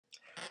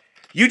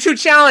YouTube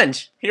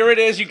challenge. Here it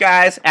is, you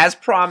guys. As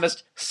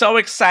promised, so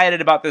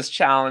excited about this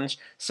challenge.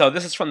 So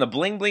this is from the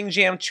Bling Bling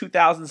Jam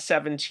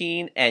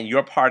 2017 and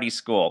your party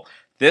school.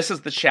 This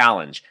is the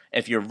challenge.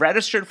 If you're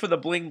registered for the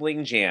Bling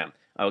Bling Jam,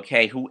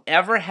 okay,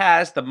 whoever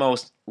has the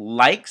most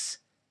likes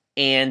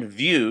and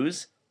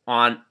views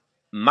on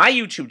my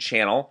YouTube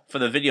channel for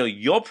the video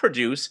you'll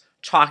produce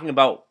talking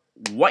about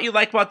what you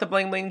like about the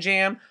Bling Bling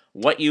Jam,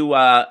 what you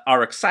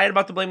are excited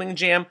about the Bling Bling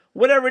Jam,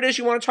 whatever it is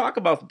you want to talk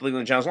about the Bling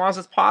Bling Jam, as long as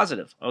it's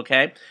positive,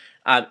 okay?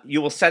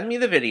 You will send me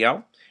the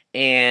video,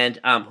 and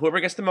whoever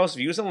gets the most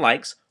views and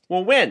likes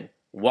will win.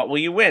 What will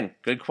you win?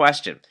 Good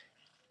question.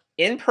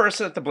 In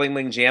person at the Bling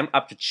Bling Jam,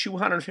 up to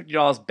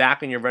 $250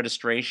 back on your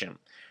registration.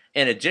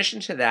 In addition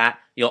to that,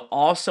 you'll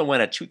also win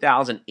a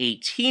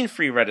 2018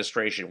 free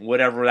registration,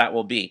 whatever that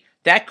will be.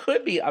 That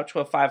could be up to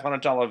a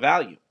 $500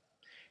 value.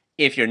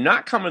 If you're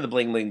not coming to the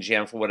Bling Bling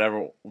Jam for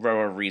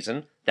whatever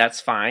reason,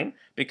 that's fine,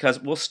 because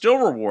we'll still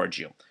reward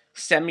you.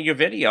 Send me your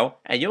video,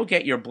 and you'll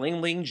get your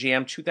Bling Bling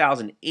Jam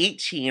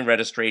 2018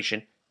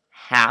 registration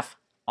half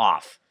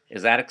off.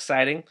 Is that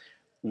exciting?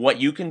 What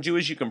you can do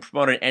is you can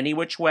promote it any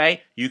which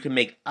way. You can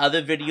make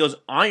other videos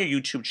on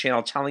your YouTube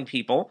channel telling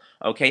people,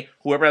 okay,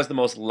 whoever has the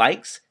most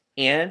likes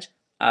and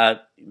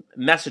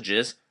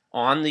messages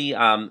on the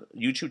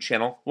YouTube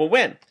channel will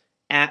win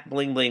at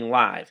Bling Bling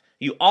Live.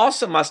 You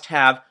also must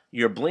have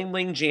your Bling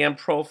Bling Jam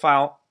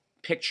profile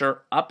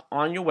picture up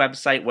on your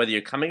website, whether you're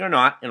coming or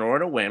not, in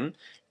order to win.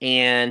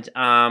 And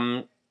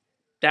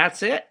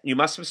that's it. You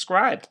must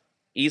subscribe.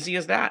 Easy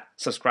as that.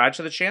 Subscribe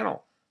to the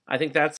channel. I think that's